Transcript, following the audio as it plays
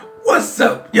What's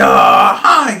up, y'all?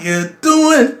 How you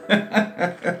doing?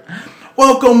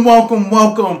 Welcome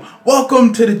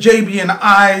to the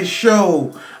JB&I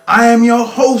show. I am your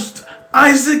host,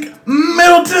 Isaac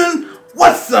Middleton.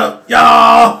 What's up,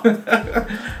 y'all?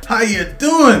 How you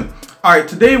doing? All right,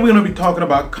 today we're going to be talking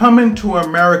about Coming to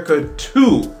America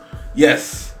 2.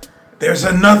 Yes, there's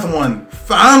another one.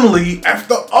 Finally,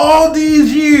 after all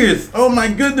these years. Oh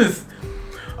my goodness.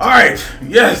 All right,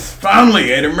 yes,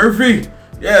 finally, Eddie Murphy.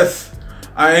 Yes,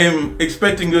 I am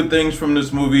expecting good things from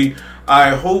this movie.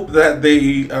 I hope that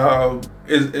they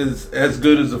is as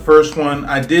good as the first one.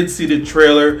 I did see the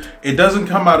trailer. It doesn't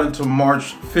come out until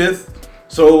March 5th.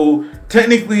 So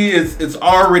technically it's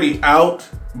already out,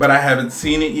 but I haven't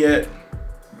seen it yet.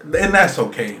 And that's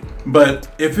okay. But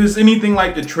if it's anything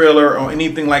like the trailer or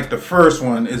anything like the first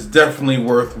one, it's definitely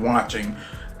worth watching.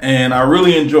 And I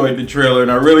really enjoyed the trailer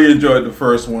and I really enjoyed the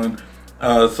first one.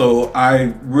 So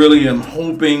I really am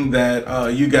hoping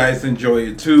that you guys enjoy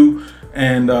it too.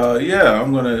 And yeah,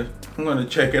 I'm gonna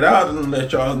check it out and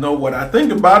let y'all know what I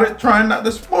think about it. Trying not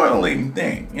to spoil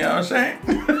anything. You know what I'm saying?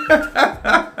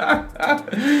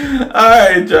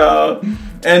 Alright, y'all.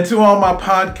 And to all my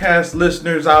podcast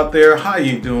listeners out there, how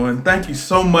you doing? Thank you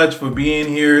so much for being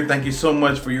here. Thank you so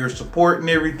much for your support and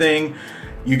everything.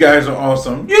 You guys are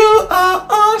awesome. You are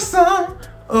awesome.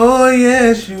 Oh,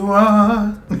 yes, you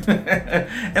are.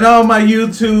 And all my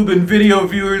YouTube and video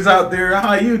viewers out there,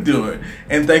 how you doing?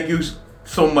 And thank you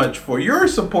so much for your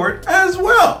support as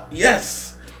well.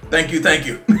 Yes. Thank you. All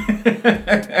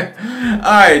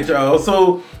right, y'all.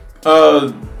 So,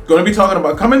 going to be talking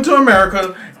about Coming to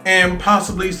America and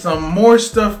possibly some more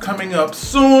stuff coming up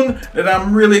soon that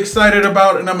I'm really excited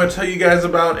about and I'm going to tell you guys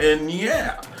about. And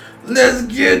yeah, let's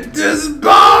get this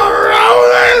ball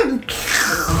rolling.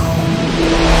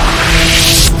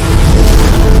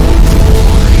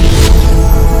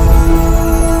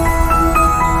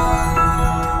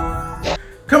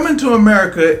 Coming to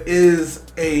America is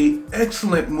a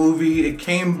excellent movie. It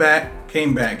came back.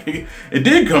 It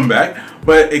did come back,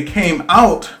 but it came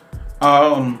out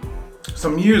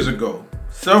some years ago,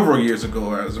 several years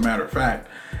ago, as a matter of fact.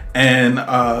 And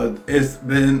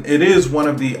it is one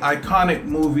of the iconic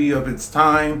movie of its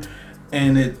time,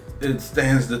 and it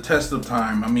stands the test of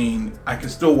time. I mean, I can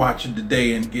still watch it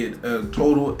today and get a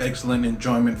total excellent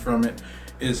enjoyment from it.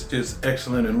 It's just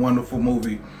excellent and wonderful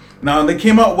movie. Now, they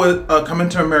came out with Coming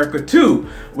to America 2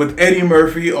 with Eddie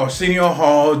Murphy, Arsenio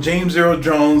Hall, James Earl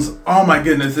Jones. Oh my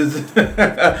goodness, it's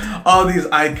all these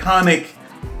iconic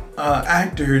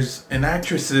actors and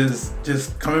actresses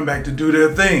just coming back to do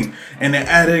their thing. And they're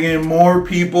adding in more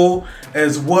people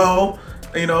as well,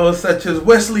 you know, such as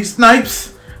Wesley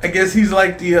Snipes. I guess he's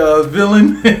like the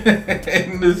villain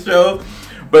in this show.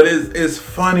 But it's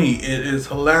funny, it is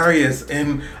hilarious,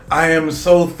 and I am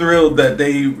so thrilled that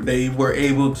they were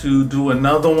able to do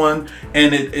another one,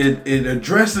 and it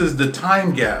addresses the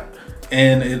time gap,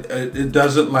 and it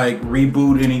doesn't like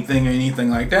reboot anything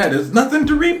like that. There's nothing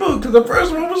to reboot because the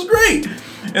first one was great,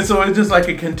 and so it's just like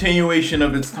a continuation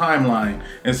of its timeline,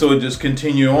 and so it just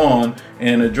continue on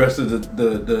and addresses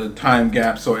the time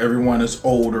gap, so everyone is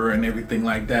older and everything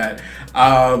like that.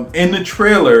 In the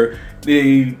trailer,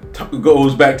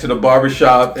 goes back to the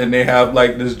barbershop and they have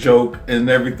like this joke and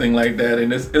everything like that,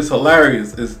 and it's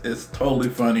hilarious. It's totally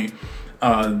funny.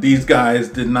 These guys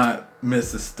did not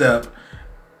miss a step.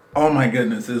 Oh my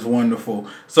goodness, it's wonderful.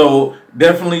 So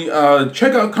definitely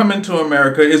check out Coming to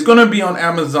America. It's gonna be on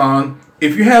Amazon.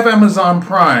 If you have Amazon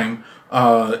Prime,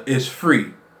 it's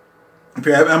free. If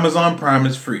you have Amazon Prime,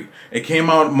 it's free. It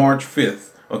came out March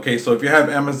 5th. Okay, so if you have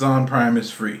Amazon Prime, it's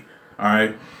free. All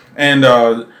right, and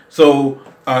there's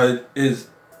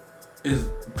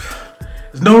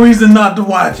no reason not to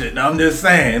watch it. I'm just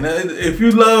saying, if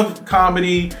you love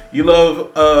comedy, you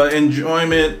love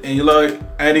enjoyment, and you like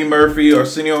Eddie Murphy,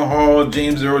 Arsenio Hall,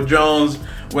 James Earl Jones,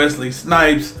 Wesley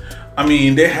Snipes. I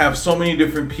mean, they have so many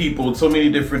different people, so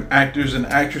many different actors and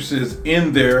actresses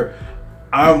in there.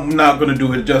 I'm not going to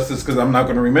do it justice because I'm not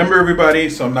going to remember everybody,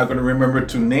 so I'm not going to remember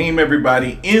to name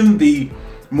everybody in the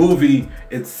movie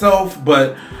itself,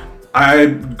 but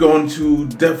I'm going to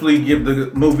definitely give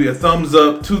the movie a thumbs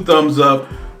up, 2 thumbs up.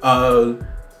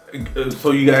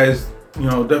 So you guys, you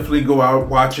know, definitely go out,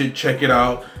 watch it, check it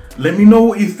out. Let me know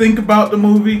what you think about the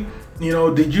movie. You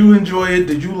know, did you enjoy it?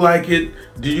 Did you like it?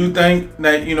 Did you think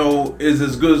that, you know, is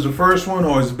as good as the first one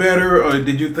or is better? Or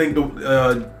did you think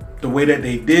the way that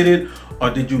they did it? Or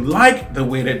did you like the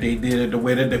way that they did it, the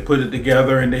way that they put it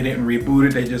together and they didn't reboot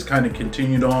it? They just kind of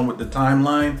continued on with the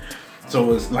timeline.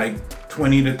 So it's like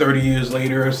 20 to 30 years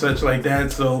later or such like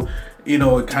that. So, you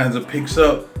know, it kind of picks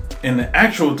up in the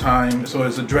actual time. So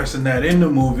it's addressing that in the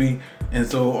movie. and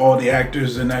so all the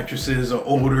actors and actresses are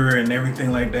older and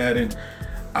everything like that. And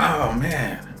oh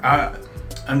man,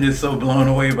 I'm just so blown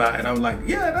away by it. I'm like,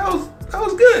 yeah, that was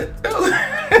good. That was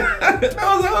that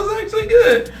was actually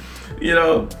good, you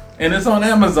know. And it's on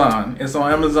Amazon. It's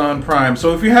on Amazon Prime.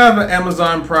 So if you have an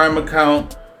Amazon Prime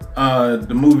account,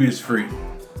 the movie is free.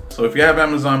 So if you have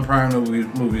Amazon Prime, the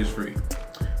movie is free.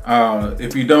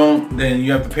 If you don't, then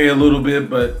you have to pay a little bit,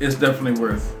 but it's definitely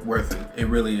worth it. It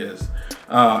really is.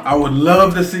 I would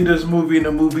love to see this movie in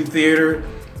a movie theater.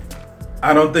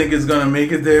 I don't think it's gonna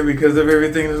make it there because of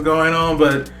everything that's going on,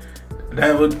 but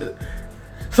that would.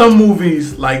 Some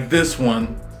movies like this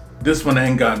one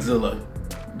and Godzilla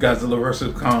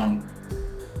vs. Kong,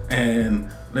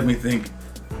 and let me think.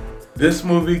 This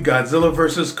movie, Godzilla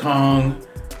vs. Kong.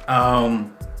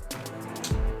 I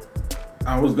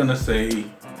was gonna say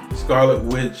Scarlet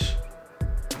Witch,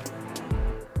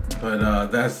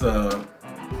 but that's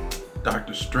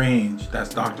Doctor Strange.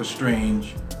 That's Doctor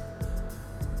Strange.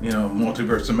 You know,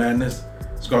 Multiverse of Madness.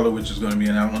 Scarlet Witch is gonna be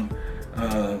in that one.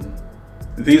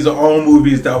 These are all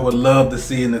movies that I would love to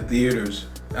see in the theaters.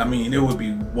 I mean, it would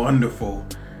be wonderful.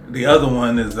 The other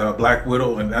one is Black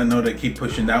Widow, and I know they keep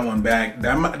pushing that one back.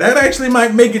 That actually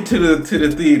might make it to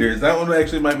the theaters. That one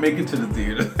actually might make it to the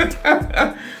theaters.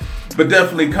 But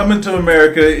definitely, Coming to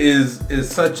America is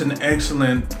such an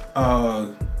excellent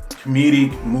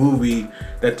comedic movie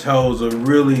that tells a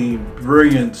really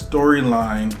brilliant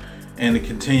storyline and a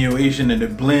continuation, and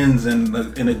it blends and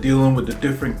it dealing with the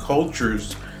different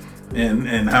cultures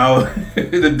and how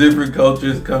the different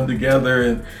cultures come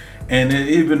together, and it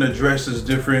even addresses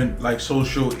different like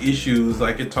social issues.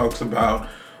 Like it talks about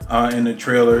in the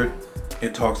trailer,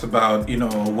 it talks about, you know,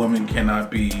 a woman cannot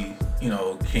be, you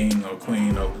know, king or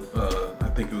queen of I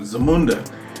think it was Zamunda,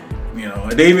 you know.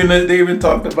 And they even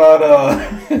talked about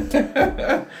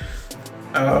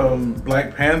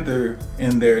Black Panther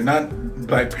in there, not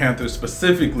Black Panther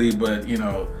specifically, but you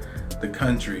know, the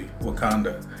country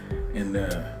Wakanda in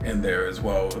there as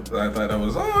well. I thought that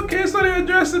was okay, so they're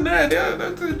addressing that. Yeah,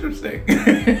 that's interesting.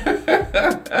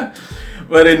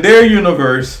 But in their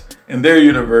universe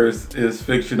is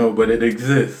fictional, but it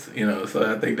exists, you know.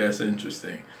 So I think that's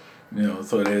interesting, you know.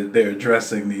 So they're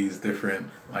addressing these different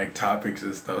like topics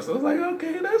and stuff. So I was like,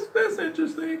 okay, that's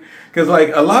interesting, because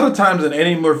like a lot of times in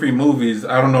Eddie Murphy movies,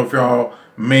 I don't know if y'all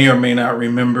may or may not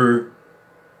remember.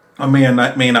 I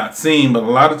may not seen, but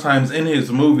a lot of times in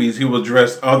his movies, he will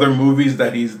address other movies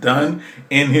that he's done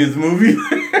in his movie.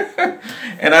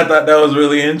 And I thought that was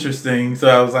really interesting. So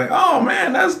I was like, oh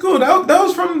man, that's cool. That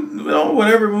was from, you know,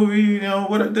 whatever movie, you know,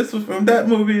 this was from that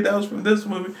movie, that was from this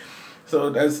movie. So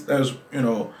that's you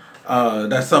know,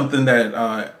 that's something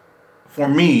that for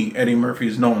me, Eddie Murphy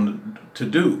is known to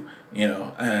do, you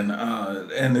know, and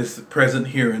it's present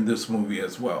here in this movie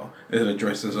as well. It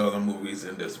addresses other movies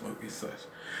in this movie, such.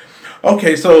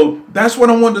 Okay, so that's what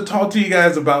I wanted to talk to you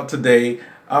guys about today.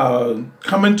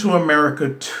 Coming to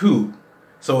America 2.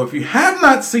 So if you have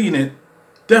not seen it,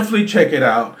 definitely check it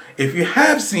out. If you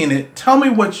have seen it, tell me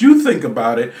what you think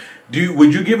about it.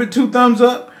 Would you give it 2 thumbs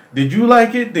up? Did you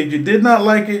like it? Did not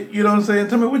like it? You know what I'm saying?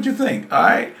 Tell me what you think. All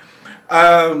right.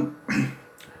 I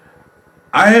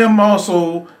am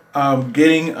also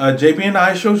getting a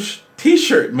JB&I show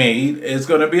t-shirt made. It's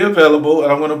going to be available,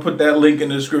 and I'm going to put that link in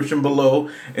the description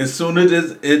below as soon as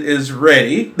it is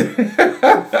ready.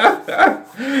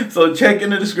 So check in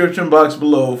the description box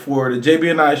below for the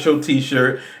JB&I show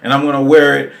t-shirt, and I'm going to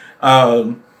wear it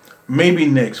maybe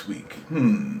next week.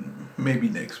 Maybe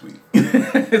next week.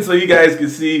 So you guys can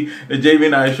see the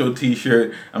JB&I show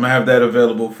t-shirt. I'm going to have that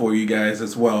available for you guys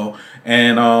as well.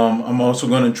 And I'm also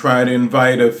going to try to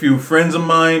invite a few friends of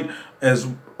mine as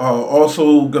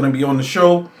also going to be on the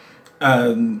show.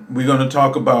 We're going to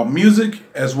talk about music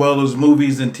as well as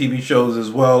movies and TV shows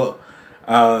as well.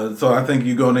 So I think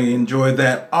you're going to enjoy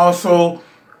that. Also,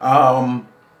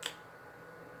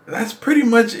 that's pretty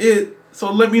much it.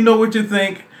 So let me know what you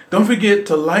think. Don't forget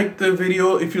to like the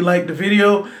video if you like the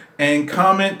video, and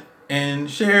comment and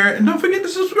share. And don't forget to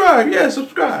subscribe. Yeah,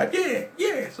 subscribe.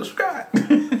 Yeah, subscribe.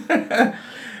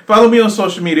 Follow me on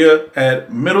social media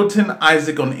at Middleton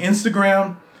Isaac on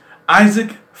Instagram,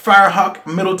 Isaac Firehawk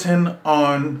Middleton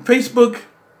on Facebook,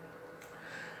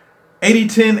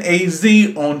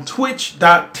 8010AZ on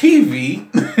Twitch.tv.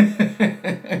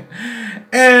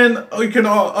 And you can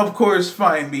all, of course,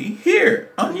 find me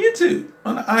here on YouTube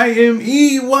on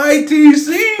IMEYTC,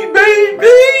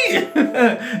 baby.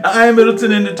 I Am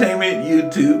Middleton Entertainment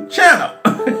YouTube channel.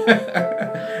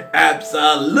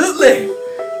 Absolutely.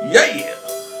 Yeah.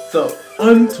 So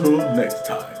until next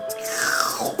time.